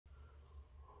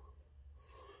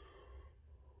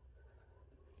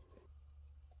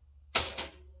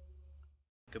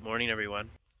Good morning, everyone.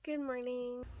 Good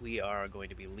morning. We are going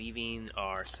to be leaving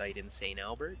our site in St.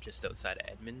 Albert, just outside of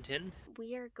Edmonton.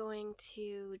 We are going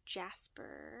to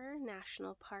Jasper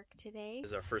National Park today.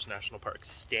 This is our first national park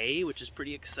stay, which is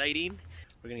pretty exciting.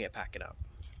 We're gonna get packing up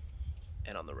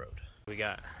and on the road. We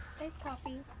got Iced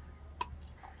coffee.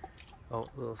 a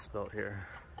little spilt here.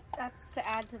 That's to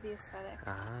add to the aesthetic.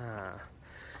 Ah,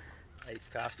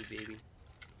 iced coffee, baby.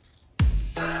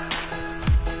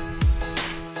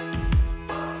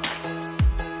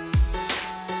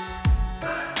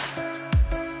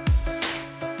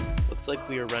 Looks like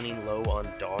we are running low on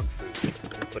dog food.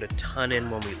 We put a ton in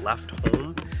when we left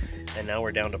home, and now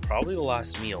we're down to probably the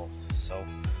last meal. So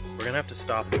we're gonna have to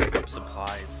stop and pick up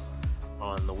supplies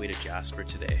on the way to Jasper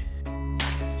today.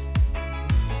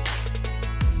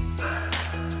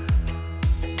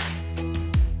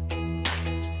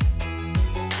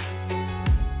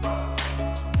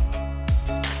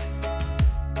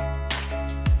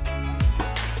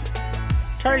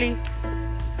 Charlie!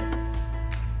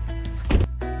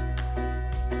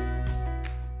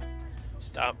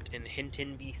 Stopped in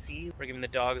Hinton, BC. We're giving the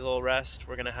dogs a little rest.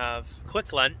 We're gonna have a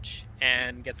quick lunch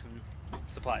and get some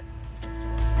supplies.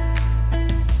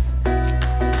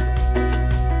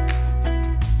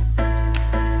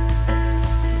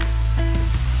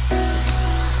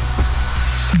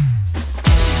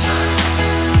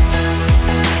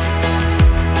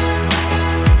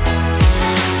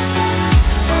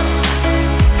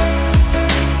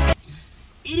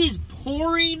 It is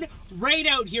pouring rain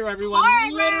out here, everyone.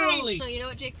 Literally. So you know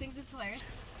what Jake thinks is hilarious?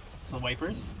 So the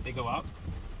wipers, they go up.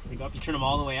 They go up. You turn them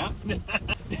all the way up.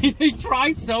 They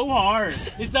try so hard.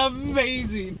 It's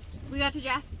amazing. We got to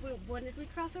Jasper. When did we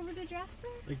cross over to Jasper?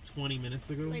 Like 20 minutes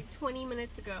ago. Like 20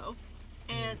 minutes ago.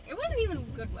 And it wasn't even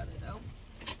good weather though.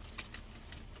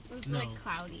 It was like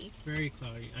cloudy. Very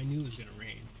cloudy. I knew it was going to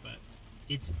rain, but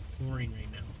it's pouring right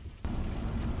now.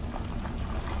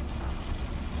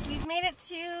 We've made it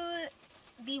to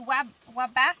the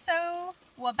Wabasso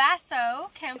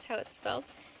camp. That's how it's spelled.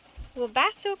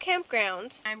 Wabasso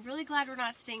campground. I'm really glad we're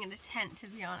not staying in a tent, to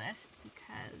be honest,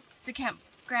 because the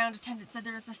campground attendant said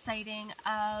there was a sighting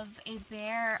of a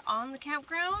bear on the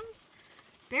campground.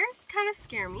 Bears kind of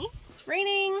scare me. It's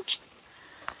raining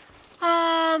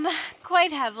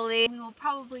quite heavily. We will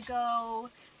probably go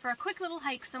for a quick little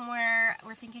hike somewhere.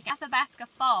 We're thinking Athabasca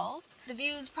Falls. The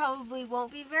views probably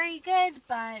won't be very good,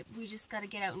 but we just gotta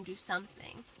get out and do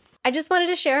something. I just wanted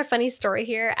to share a funny story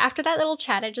here. After that little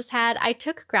chat I just had, I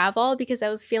took Gravol because I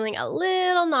was feeling a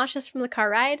little nauseous from the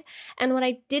car ride, and what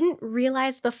I didn't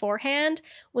realize beforehand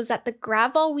was that the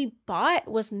Gravol we bought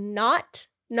was not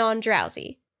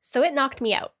non-drowsy, so it knocked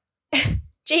me out.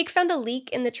 Jake found a leak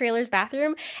in the trailer's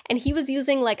bathroom, and he was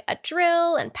using like a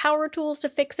drill and power tools to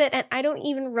fix it, and I don't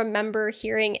even remember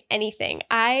hearing anything.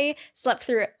 I slept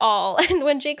through it all, and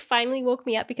when Jake finally woke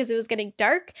me up because it was getting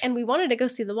dark and we wanted to go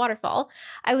see the waterfall,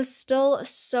 I was still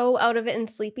so out of it and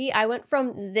sleepy. I went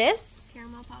from this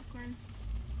caramel popcorn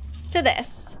to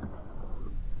this.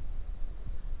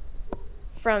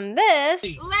 From this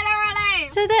literally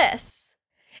to this.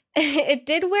 It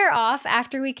did wear off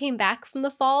after we came back from the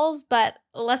falls, but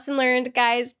lesson learned,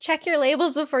 guys, check your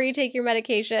labels before you take your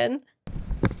medication.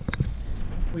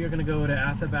 We are going to go to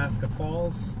Athabasca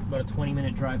Falls, about a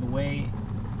 20-minute drive away.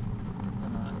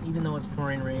 Even though it's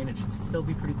pouring rain, it should still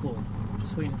be pretty cool.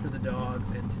 Just waiting for the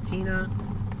dogs and Tattina.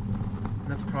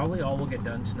 And that's probably all we'll get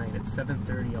done tonight. It's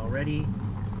 7:30 already.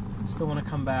 Still want to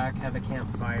come back, have a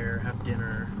campfire, have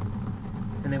dinner.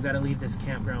 And they've got to leave this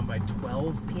campground by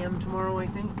 12 p.m. tomorrow, I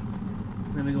think.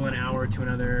 And then we go an hour to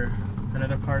another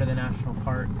part of the national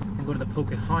park and go to the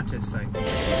Pocahontas site.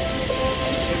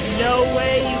 There's no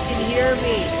way you can hear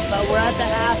me, but we're at the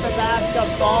Athabasca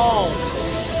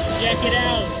Falls. Check it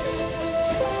out.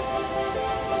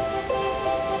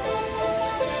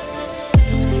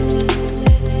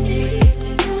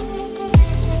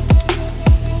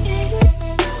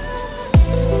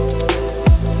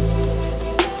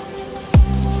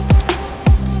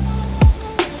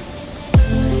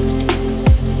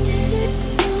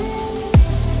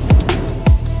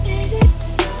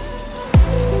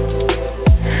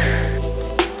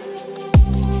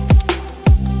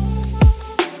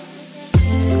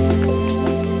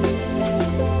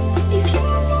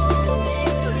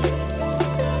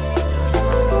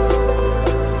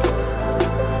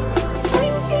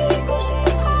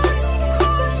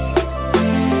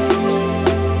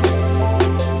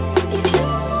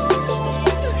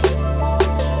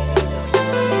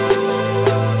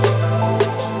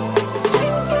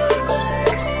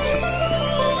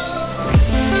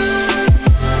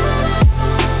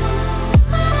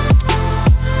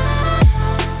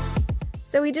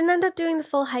 we didn't end up doing the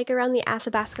full hike around the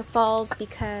Athabasca Falls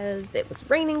because it was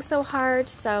raining so hard,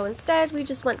 so instead we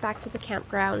just went back to the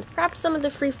campground, grabbed some of the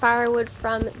free firewood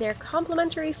from their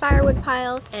complimentary firewood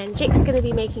pile, and Jake's gonna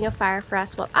be making a fire for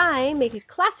us while I make a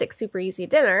classic super easy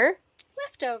dinner,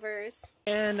 leftovers.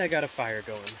 And I got a fire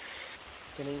going.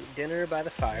 Gonna eat dinner by the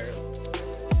fire.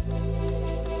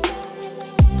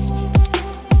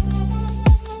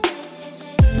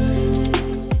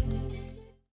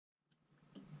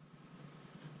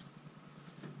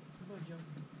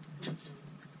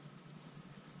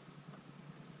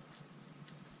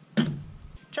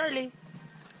 Charlie!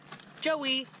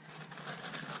 Joey!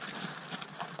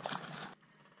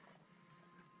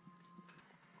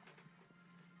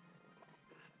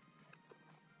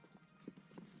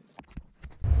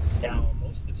 Now,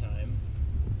 most of the time,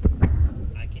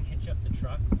 I can hitch up the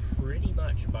truck pretty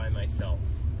much by myself.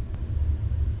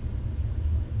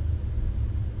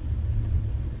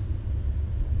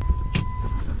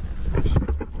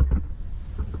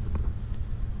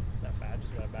 Not bad,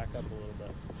 just gotta back up a little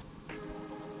bit.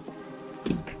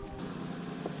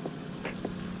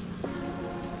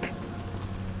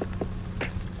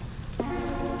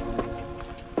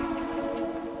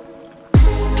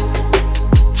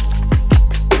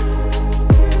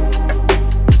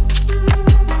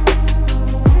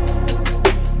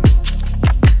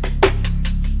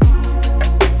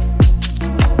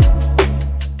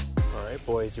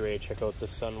 Boys, you ready to check out the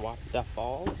Sunwapta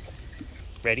Falls?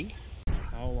 Ready?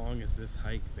 How long is this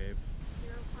hike, babe?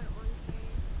 0.1K.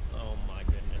 Oh my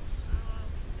goodness.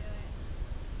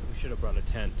 We should have brought a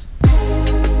tent.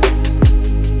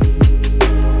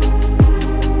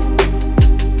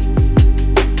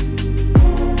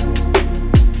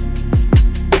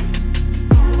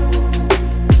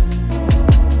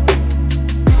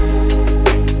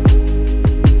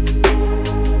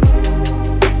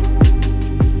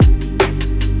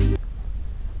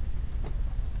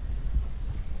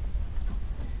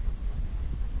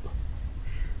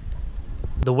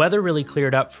 The weather really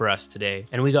cleared up for us today,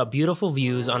 and we got beautiful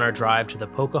views on our drive to the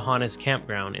Pocahontas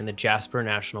campground in the Jasper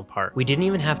National Park. We didn't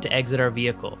even have to exit our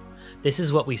vehicle. This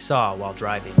is what we saw while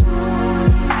driving.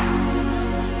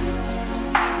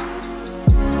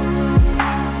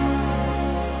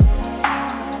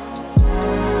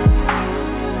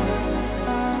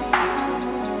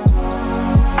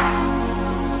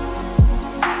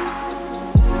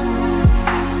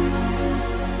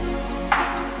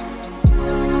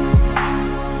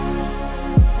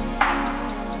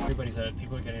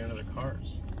 People are getting out of their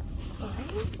cars. Right?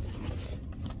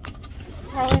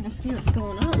 Probably to see what's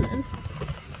going on then.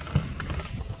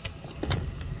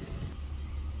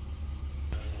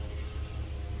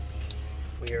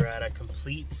 We are at a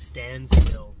complete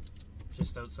standstill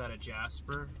just outside of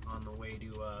Jasper on the way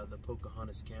to the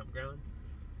Pocahontas campground.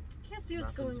 Can't see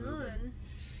what's going on.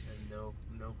 And no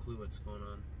clue what's going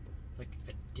on. Like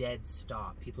a dead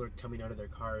stop. People are coming out of their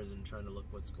cars and trying to look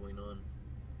what's going on.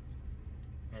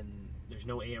 And there's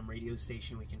no AM radio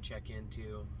station we can check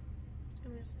into.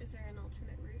 And is there an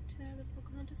alternate route to the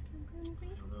Pocahontas campground, you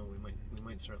think? I don't know. We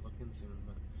might start looking soon,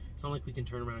 but it's not like we can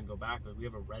turn around and go back. Like we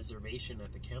have a reservation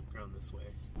at the campground this way.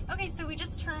 Okay, so we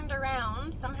just turned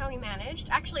around. Somehow we managed.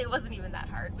 Actually, it wasn't even that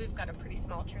hard. We've got a pretty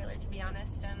small trailer, to be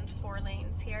honest, and 4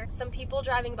 lanes here. Some people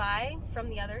driving by from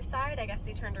the other side, I guess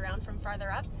they turned around from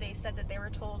farther up. They said that they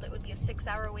were told it would be a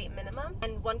 6-hour wait minimum.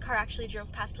 And one car actually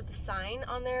drove past with a sign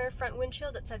on their front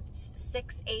windshield that said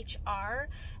 6HR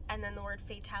and then the word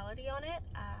fatality on it.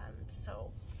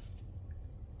 So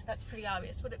that's pretty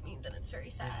obvious what it means, and it's very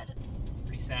sad. Yeah.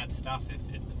 Pretty sad stuff if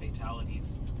the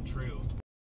fatality's true.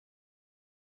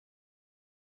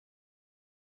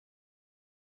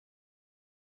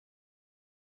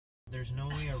 There's no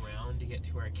way around to get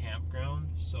to our campground,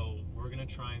 so we're gonna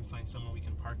try and find somewhere we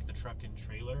can park the truck and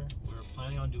trailer. We're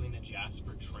planning on doing the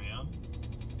Jasper tram,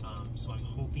 so I'm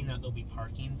hoping that there'll be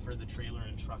parking for the trailer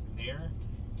and truck there,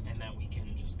 and that we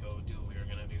can just go do what we were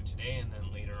gonna do today, and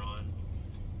then later on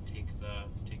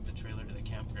take the trailer to the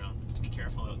campground. To be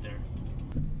careful out there.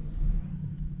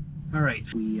 All right,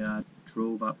 we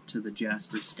drove up to the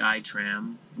Jasper Sky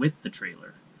Tram with the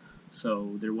trailer,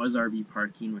 so there was RV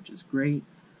parking, which is great.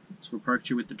 So we're parked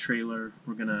here with the trailer.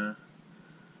 We're gonna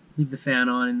leave the fan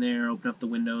on in there, open up the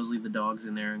windows, leave the dogs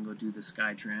in there, and go do the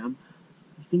Sky Tram.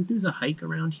 I think there's a hike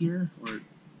around here, or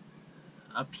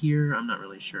up here, I'm not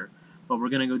really sure. But we're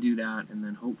gonna go do that, and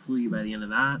then hopefully by the end of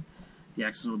that, the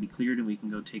accident will be cleared and we can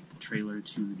go take the trailer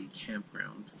to the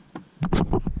campground.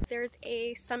 There's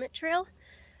a summit trail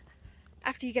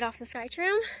after you get off the Sky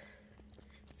Tram.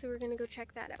 So we're gonna go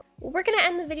check that out. We're gonna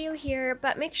end the video here,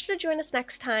 but make sure to join us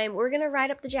next time. We're gonna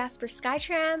ride up the Jasper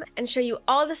Skytram and show you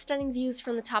all the stunning views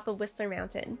from the top of Whistler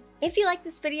Mountain. If you like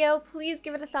this video, please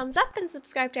give it a thumbs up and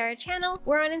subscribe to our channel.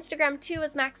 We're on Instagram too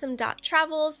as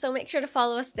maxim.travels, so make sure to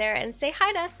follow us there and say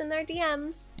hi to us in our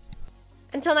DMs.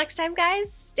 Until next time,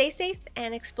 guys, stay safe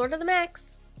and explore to the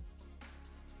max.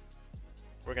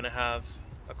 We're gonna have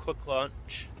a quick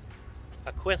lunch.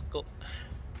 A quick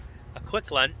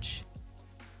lunch